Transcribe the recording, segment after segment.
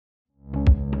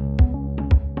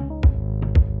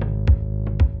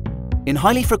In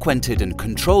highly frequented and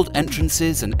controlled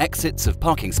entrances and exits of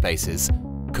parking spaces,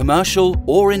 commercial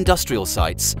or industrial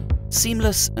sites,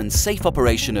 seamless and safe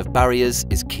operation of barriers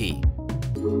is key.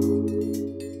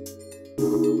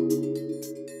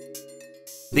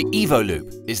 The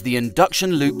EVOLOOP is the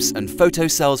induction loops and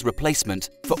photocells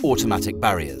replacement for automatic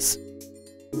barriers.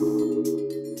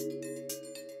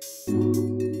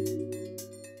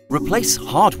 Replace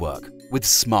hard work with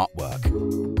smart work.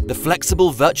 The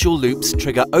flexible virtual loops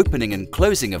trigger opening and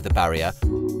closing of the barrier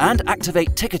and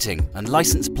activate ticketing and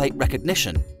license plate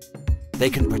recognition. They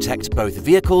can protect both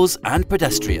vehicles and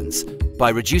pedestrians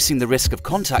by reducing the risk of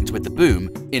contact with the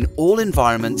boom in all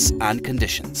environments and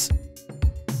conditions.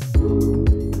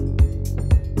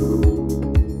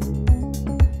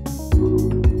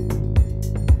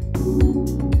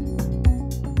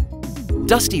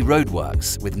 Dusty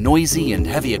roadworks with noisy and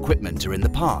heavy equipment are in the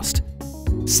past.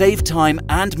 Save time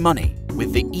and money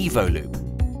with the EVOLOOP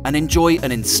and enjoy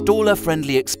an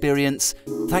installer-friendly experience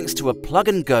thanks to a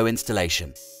plug-and-go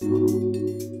installation.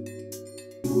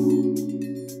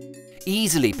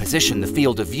 Easily position the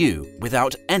field of view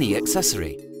without any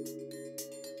accessory.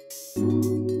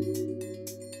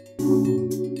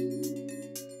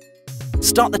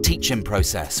 Start the teach-in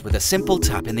process with a simple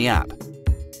tap in the app.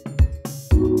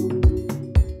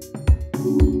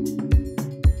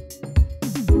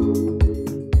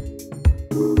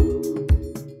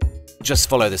 Just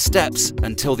follow the steps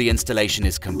until the installation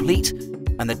is complete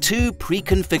and the two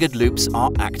pre-configured loops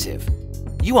are active.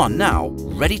 You are now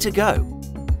ready to go.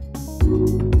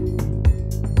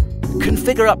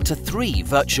 Configure up to 3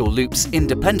 virtual loops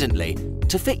independently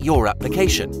to fit your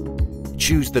application.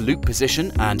 Choose the loop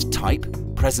position and type,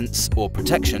 presence or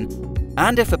protection,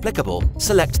 and if applicable,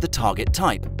 select the target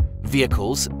type,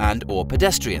 vehicles and/or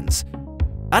pedestrians.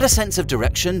 Add a sense of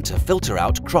direction to filter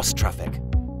out cross-traffic.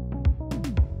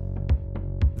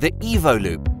 The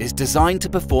EVOLOOP is designed to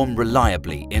perform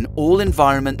reliably in all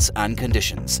environments and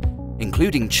conditions,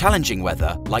 including challenging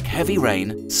weather like heavy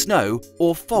rain, snow,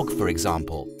 or fog, for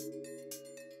example.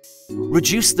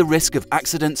 Reduce the risk of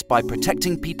accidents by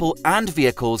protecting people and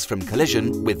vehicles from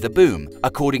collision with the boom,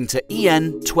 according to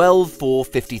EN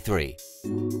 12453.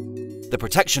 The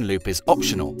protection loop is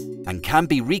optional and can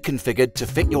be reconfigured to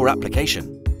fit your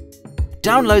application.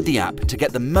 Download the app to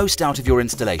get the most out of your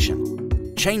installation.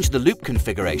 Change the loop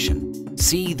configuration,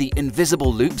 see the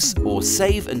invisible loops, or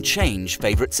save and change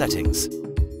favorite settings.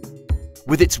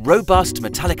 With its robust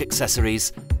metallic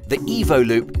accessories, the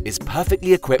EVOLOOP is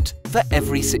perfectly equipped for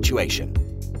every situation.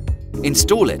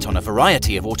 Install it on a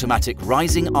variety of automatic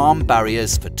rising arm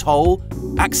barriers for toll,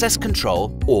 access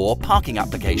control, or parking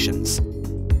applications.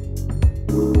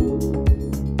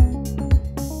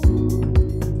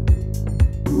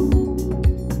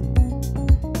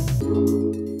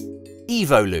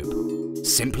 EVOLOOP.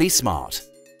 Simply smart.